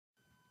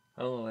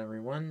Hello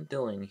everyone,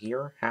 Dylan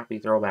here. Happy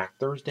Throwback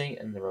Thursday,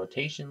 and the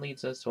rotation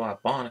leads us to our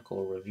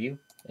Bionicle review.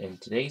 And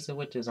today's of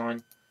which is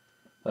on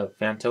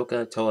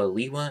Phantoka Toa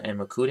Lewa and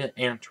Lewa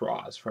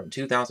Antroz from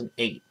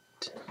 2008.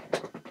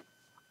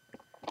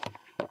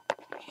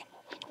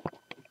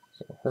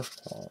 So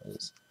first of all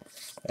is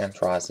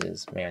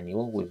Antroz's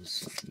manual, which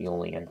is the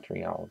only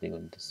entry I'll do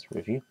in this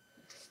review.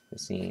 You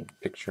see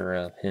a picture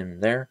of him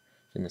there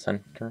in the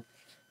center,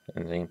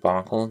 and the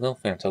Bionicle logo,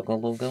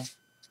 Phantoka logo.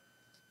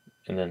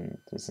 And then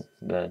this is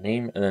the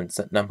name, and then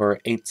set number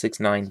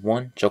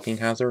 8691, Choking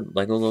Hazard,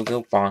 Lego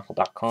logo,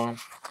 Bionicle.com.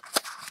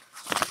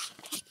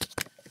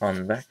 On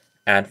the back,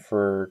 ad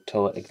for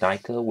Toa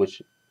Ignica,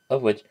 which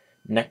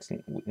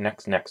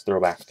next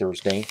Throwback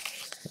Thursday.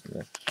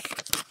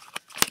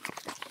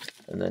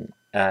 And then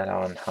ad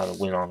on how to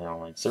win on the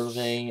online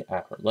survey,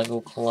 ad for Lego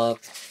Club.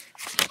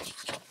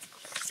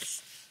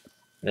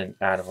 Then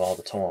ad of all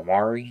the Toa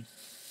Mari.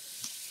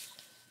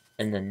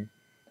 And then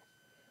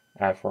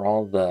ad for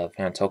all the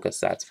Phantoka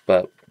sets,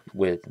 but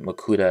with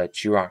Makuta,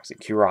 Chirox, and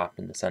Kurop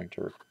in the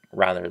center,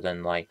 rather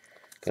than like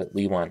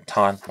Lewa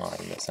Antroz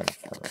in the center.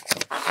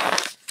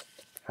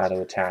 How to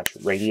attach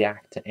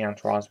Radiac to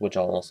Antroz, which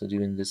I'll also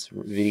do in this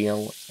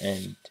video,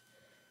 and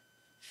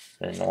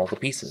all the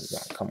pieces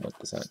that come with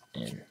the set.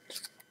 And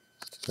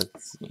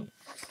let's see.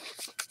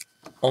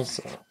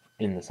 Also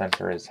in the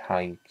center is how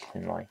you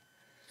can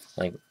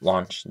like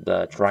launch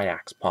the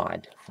Triax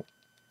pod.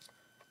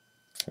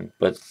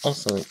 But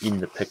also in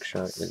the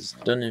picture is,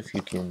 don't know if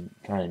you can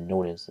kind of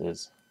notice,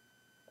 is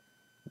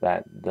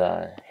that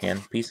the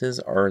hand pieces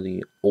are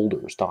the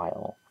older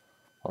style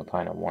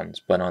kind of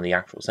ones, but on the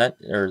actual set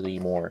they're the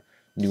more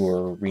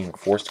newer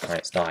reinforced kind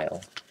of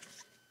style.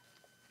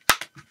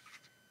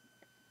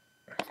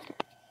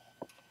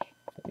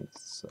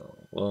 So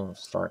we'll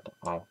start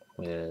off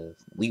with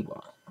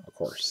Lewa, of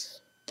course.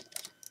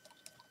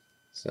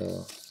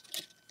 So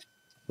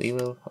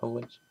Lewa, of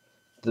which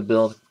the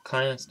build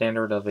kind of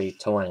standard of a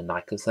Toa and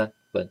Nika set,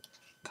 but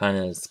kind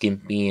of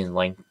skimpy and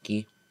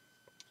lanky.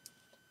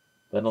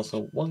 But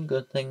also one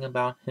good thing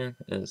about him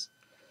is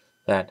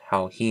that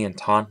how he and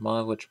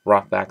Tanma, which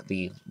brought back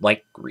the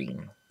light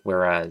green,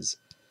 whereas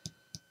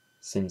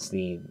since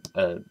the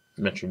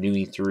Metro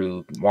Nui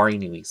through Mari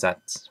Nui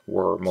sets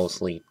were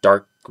mostly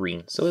dark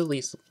green, so at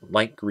least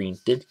light green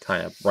did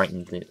kind of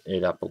brighten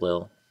it up a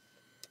little.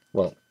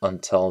 Well,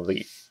 until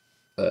the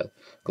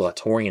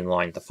Glatorian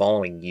line the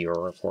following year,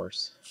 of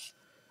course.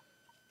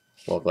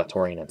 Well,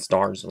 Glatorian and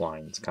Stars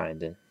lines kind of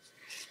did.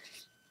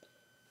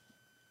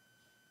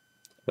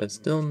 But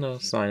still no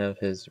sign of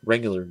his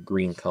regular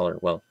green color,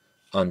 well,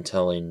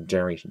 until in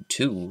Generation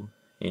 2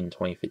 in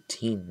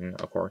 2015,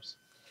 of course.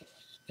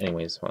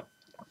 Anyways, well,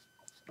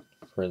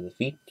 for the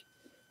feet,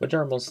 which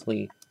are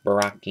mostly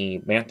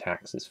Baraki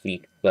Mantax's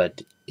feet,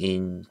 but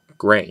in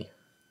gray,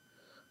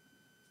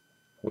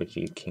 which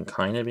you can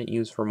kind of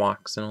use for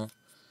Moxinal,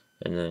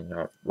 and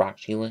then Rock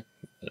Sheila,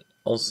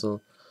 also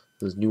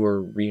those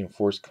newer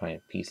reinforced kind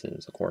of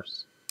pieces, of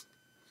course.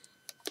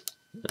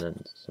 And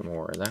then some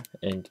more of that,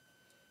 and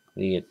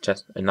the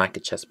Nika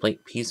chest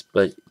plate piece,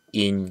 but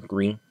in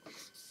green.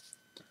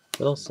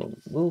 But also,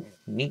 a little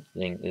neat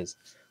thing is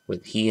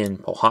with he and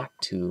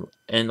Pohatu,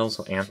 and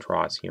also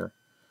Antroz here,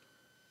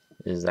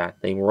 is that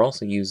they were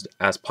also used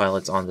as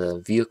pilots on the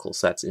vehicle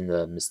sets in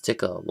the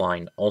Mystica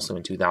line, also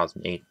in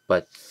 2008.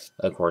 But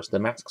of course, the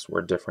masks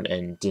were different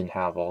and didn't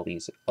have all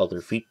these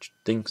other feature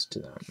things to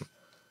them.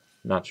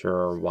 Not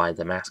sure why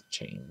the mask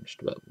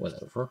changed, but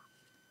whatever.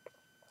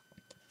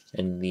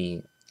 And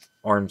the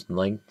arms and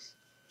legs,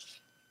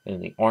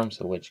 and the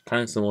arms of which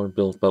kind of similar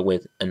build, but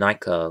with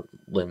Anika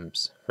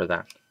limbs for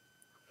that.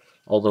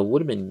 Although it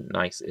would have been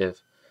nice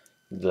if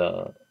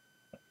the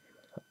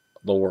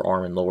lower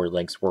arm and lower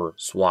legs were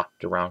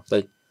swapped around,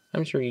 but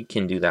I'm sure you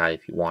can do that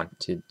if you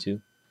wanted to.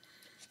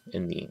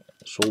 And the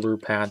shoulder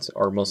pads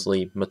are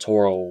mostly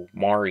Motoro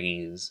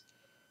Mari's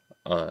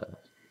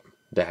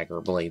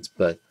dagger blades,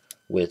 but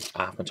with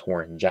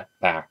Apatoran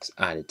jetpacks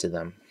added to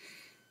them.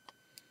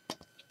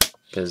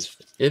 Because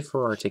if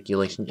for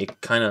articulation,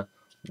 it kind of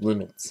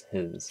limits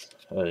his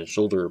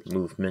shoulder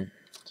movement,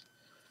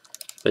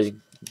 but it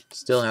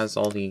still has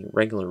all the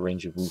regular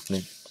range of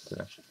movement.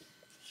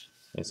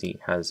 As he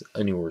has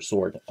a newer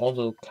sword,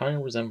 although kind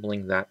of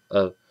resembling that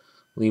of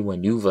Lewa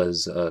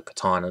Nuva's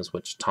katanas,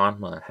 which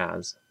Tanma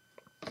has.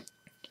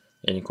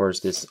 And of course,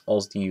 this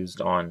also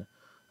used on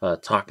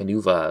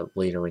Takanuva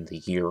later in the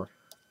year,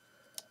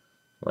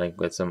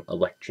 like with some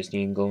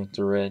electricity going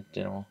through it,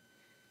 you know.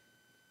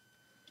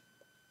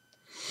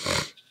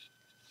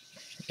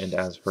 And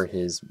as for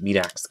his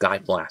Midak Sky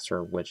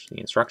Blaster, which the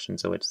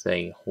instructions of which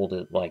say hold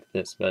it like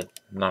this, but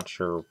I'm not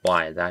sure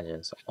why that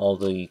is.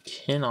 Although you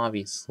can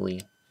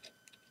obviously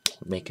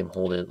make him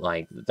hold it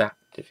like that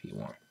if you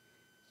want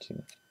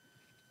to.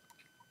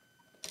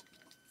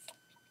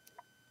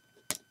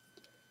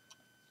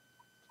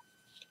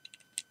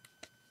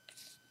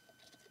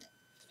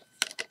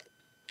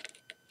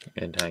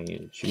 And how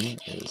you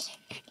shoot it is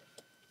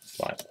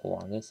pull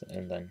on this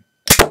and then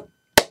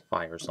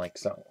fires like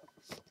so.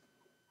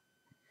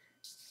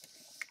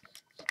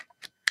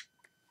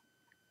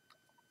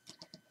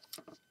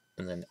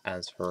 And then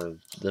as for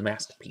the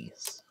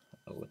masterpiece,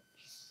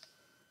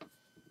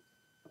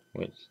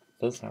 which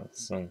does have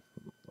some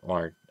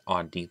large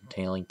odd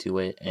detailing to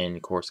it, and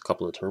of course a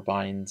couple of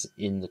turbines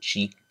in the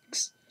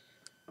cheeks,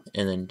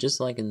 and then just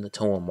like in the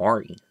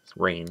Toamari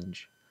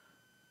range,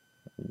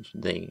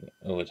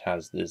 which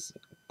has this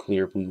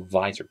clear blue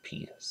visor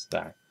piece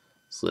that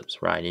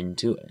slips right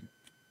into it.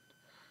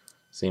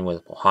 Same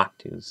with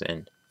Pohatu's,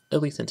 and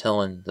at least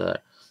until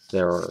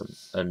there are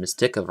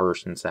Mystica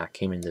versions that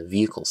came in the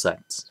vehicle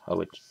sets,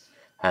 which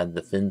had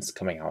the fins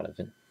coming out of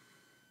it.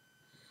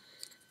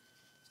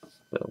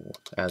 But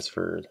as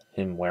for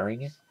him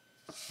wearing it,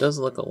 it does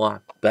look a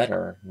lot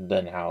better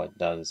than how it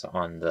does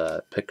on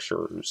the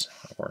pictures,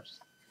 of course.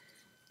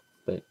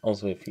 But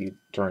also if you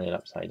turn it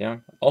upside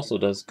down, it also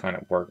does kind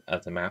of work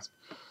as a mask,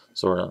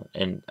 sort of.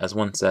 And as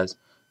one says,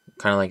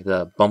 kind of like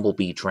the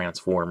Bumblebee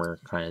Transformer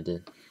kind of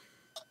did.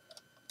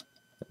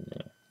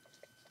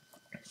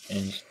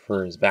 And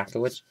for his back,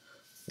 which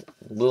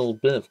a little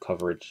bit of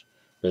coverage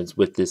is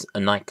with this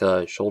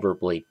Anika shoulder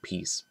blade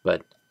piece,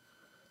 but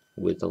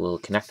with a little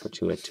connector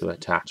to it to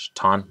attach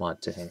Tonma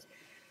to him.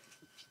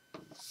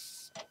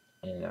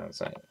 And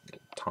as I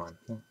get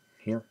Tonma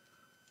here,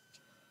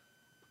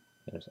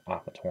 there's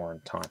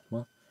Apatoran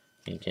Tonma.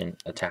 You can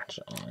attach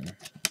it on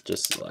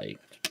just like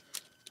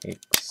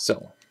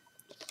so.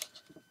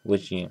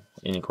 Which and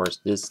of course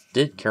this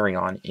did carry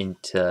on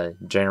into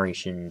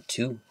Generation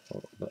 2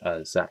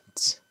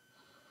 sets.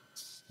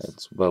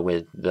 But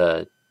with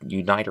the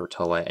Uniter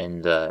Toa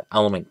and the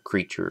Element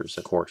Creatures,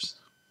 of course.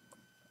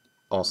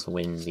 Also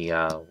in the,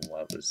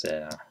 what was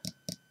it,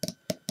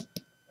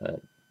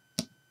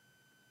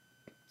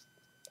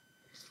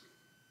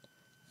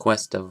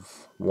 Quest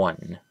of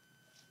One.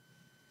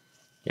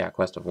 Yeah,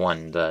 Quest of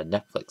One, the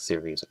Netflix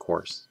series, of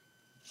course.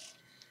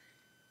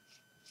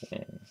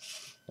 And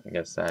I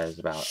guess that is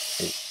about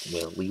it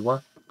with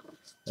Lewa.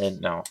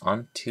 And now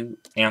on to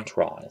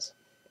Antroz.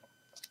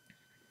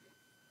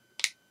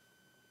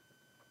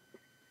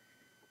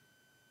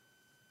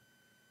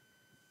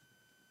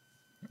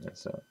 And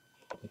so,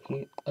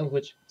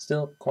 which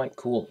still quite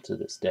cool to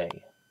this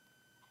day.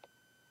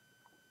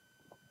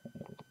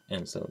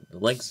 And so the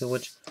legs of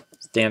which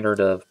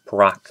standard of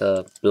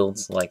Paraka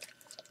builds, like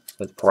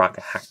with Paraka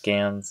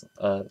Hakan's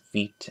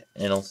feet,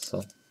 and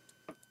also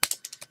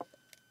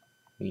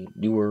the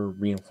newer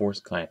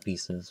reinforced kind of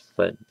pieces.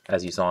 But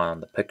as you saw on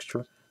the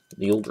picture,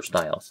 the older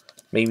style,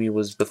 maybe it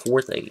was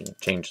before they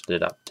changed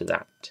it up to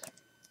that.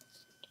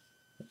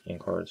 And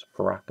of course,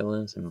 Paraka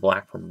lives in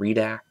black from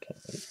Redak,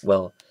 as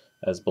well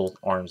as both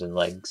arms and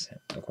legs,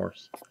 of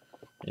course.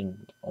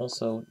 And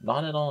also,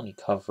 not at all any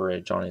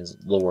coverage on his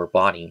lower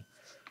body,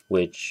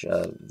 which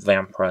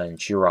Vampra and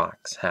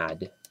Chirox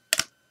had.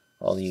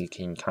 Although you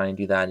can kind of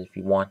do that if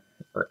you want,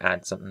 or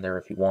add something there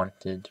if you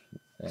wanted.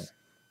 And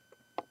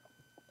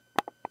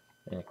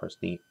of course,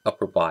 the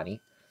upper body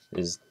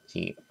is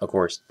of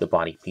course, the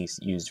body piece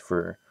used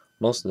for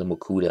most of the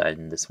Mukuda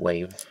in this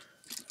wave,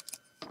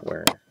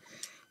 where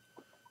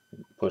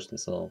you push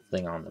this little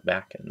thing on the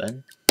back and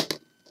then,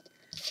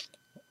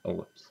 oh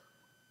whoops,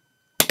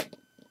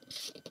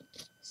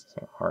 it's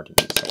so hard to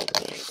do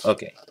so.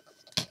 Okay,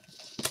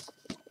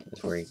 this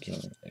is where you can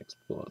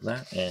explode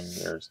that, and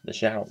there's the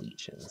Shadow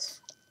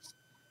Leeches.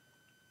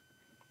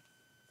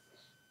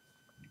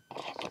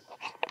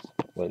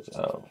 With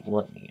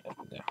let me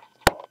down.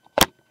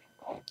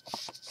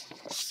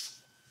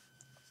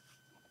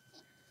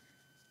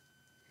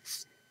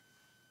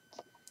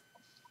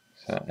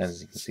 So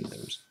as you can see,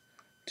 there's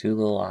 2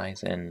 little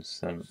eyes and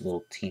some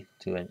little teeth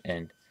to it,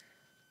 and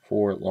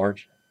 4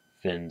 large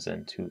fins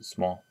and 2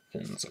 small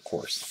fins, of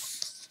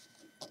course.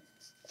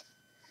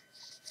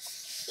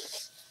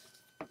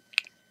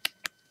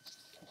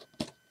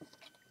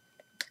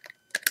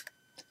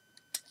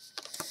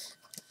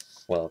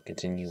 We'll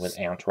continue with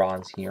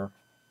Antroz here.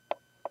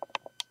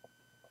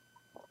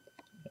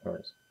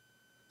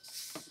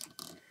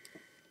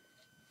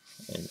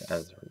 And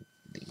as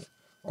the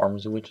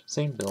arms of which,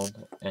 same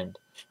build, and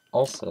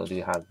also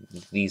do have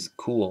these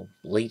cool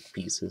blade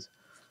pieces,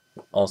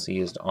 also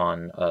used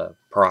on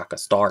Paraka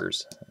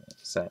Stars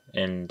set,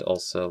 and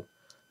also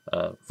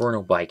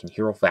Verno Bike and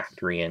Hero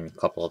Factory and a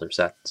couple other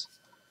sets,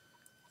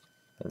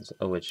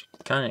 which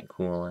kind of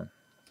cool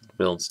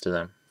builds to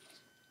them.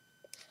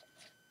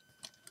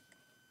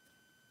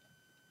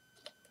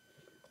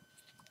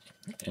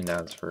 And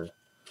as for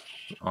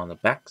on the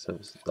backs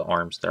of the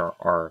arms, there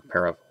are a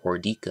pair of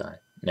Hordika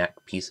neck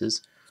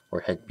pieces or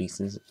head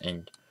pieces,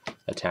 and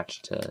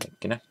attached to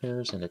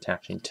connectors and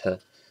attaching to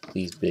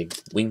these big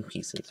wing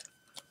pieces,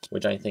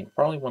 which I think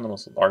probably one of the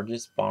most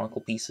largest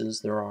Bionicle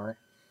pieces there are.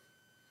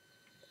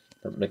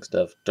 They're mixed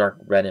of dark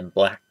red and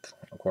black,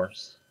 of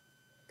course.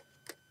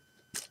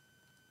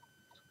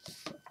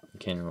 You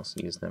can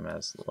also use them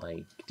as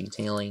like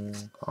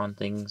detailing on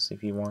things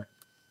if you want.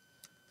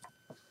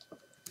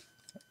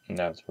 And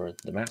that's for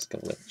the mask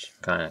of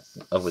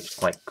which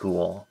quite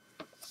cool.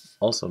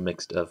 Also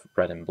mixed of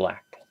red and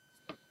black.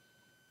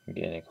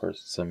 Again, of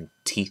course, some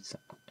teeth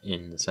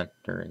in the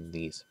center and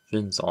these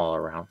fins all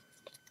around.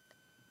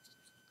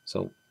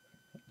 So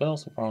but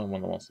also probably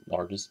one of the most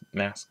largest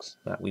masks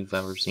that we've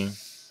ever seen.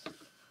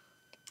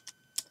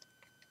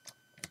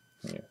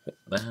 Fit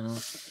that on.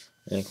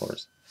 And of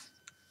course,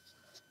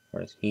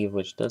 he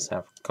which does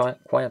have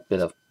quite a bit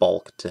of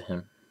bulk to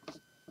him.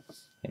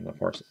 And of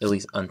course, at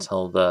least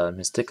until the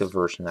Mystica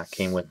version that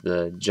came with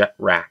the Jet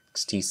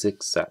Rax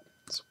T6 set,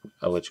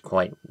 which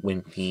quite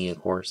wimpy,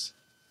 of course.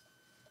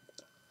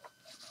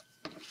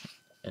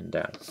 And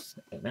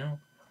now,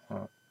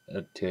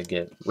 to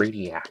get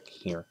Radiac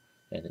here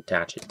and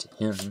attach it to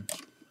him,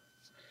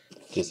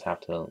 just have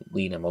to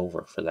lead him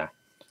over for that.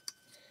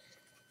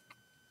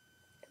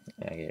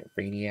 I get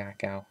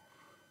Radiac out,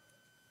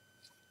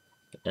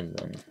 and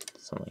then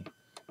suddenly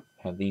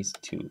have these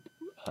two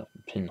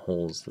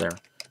pinholes there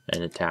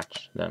and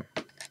attach them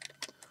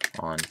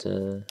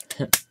onto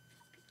him,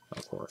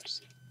 of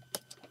course.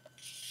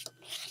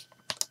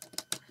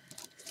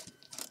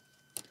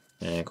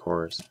 And of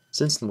course,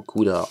 since the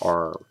Makuta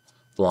are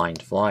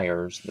blind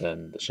flyers,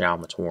 then the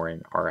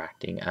Xiaomatoran are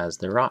acting as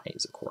their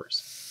eyes, of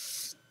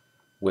course.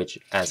 Which,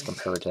 as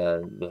compared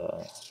to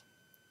the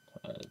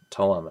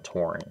Toa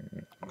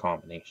Matoran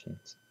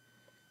combinations,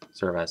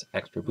 serve as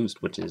extra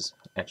boost, which is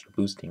extra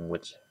boosting,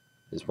 which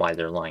is why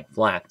they're lying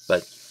flat,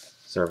 but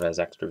serve as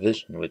extra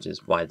vision, which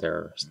is why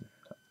they're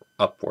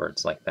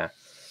upwards like that.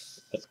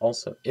 But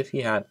also, if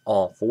you had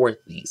all four of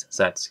these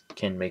sets,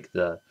 can make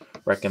the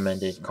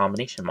recommended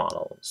combination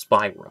model,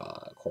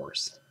 Spyra, of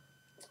course.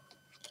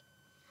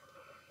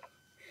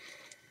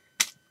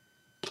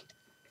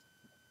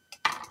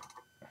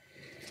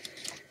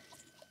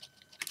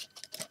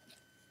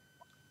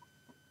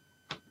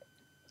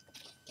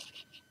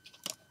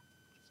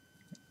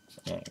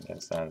 And I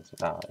guess that's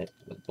about it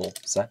with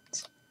both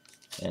sets.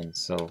 And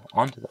so,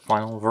 on to the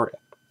final verdict.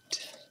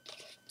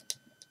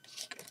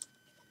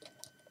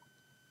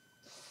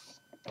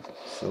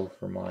 So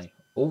for my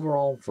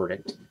overall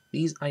verdict,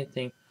 these I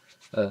think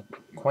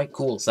quite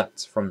cool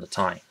sets from the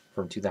time,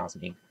 from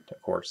 2008,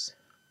 of course.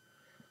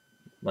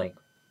 Like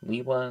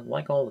Lewa,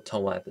 like all the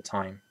Toa at the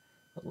time,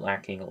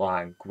 lacking a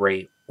lot of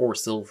gray or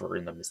silver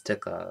in the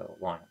Mystica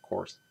line, of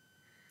course.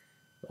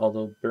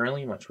 Although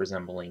barely much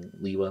resembling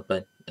Lewa,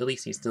 but at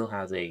least he still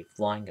has a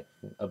flying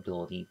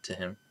ability to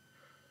him.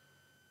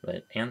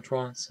 But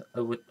Antroz,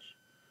 which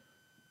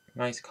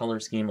nice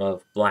color scheme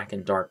of black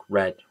and dark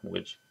red,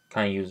 which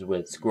kind of used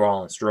with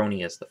Squall and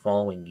Stronius the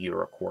following year,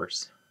 of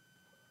course.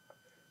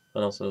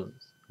 But also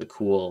the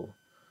cool,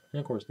 and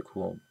of course the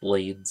cool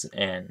blades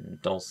and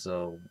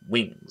also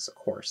wings, of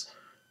course.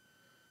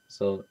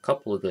 So a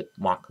couple of good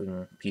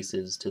mocking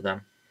pieces to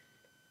them.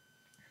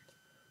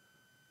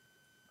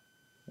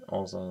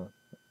 Also,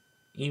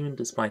 even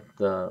despite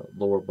the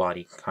lower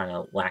body kind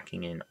of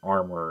lacking in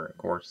armor, of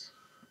course.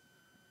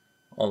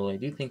 Although I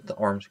do think the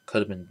arms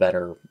could have been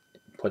better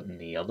put in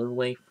the other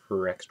way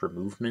for extra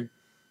movement.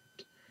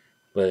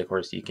 But of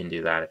course you can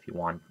do that if you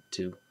want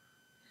to.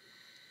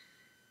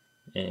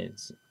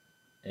 And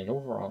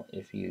overall,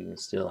 if you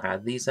still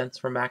had these sets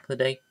from back in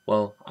the day,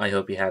 well, I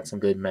hope you had some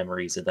good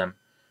memories of them.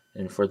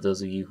 And for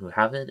those of you who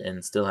haven't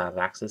and still have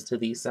access to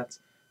these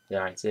sets,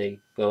 then I'd say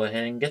go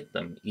ahead and get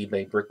them.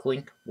 eBay,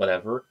 Bricklink,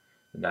 whatever.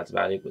 And that's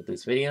about it with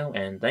this video,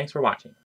 and thanks for watching.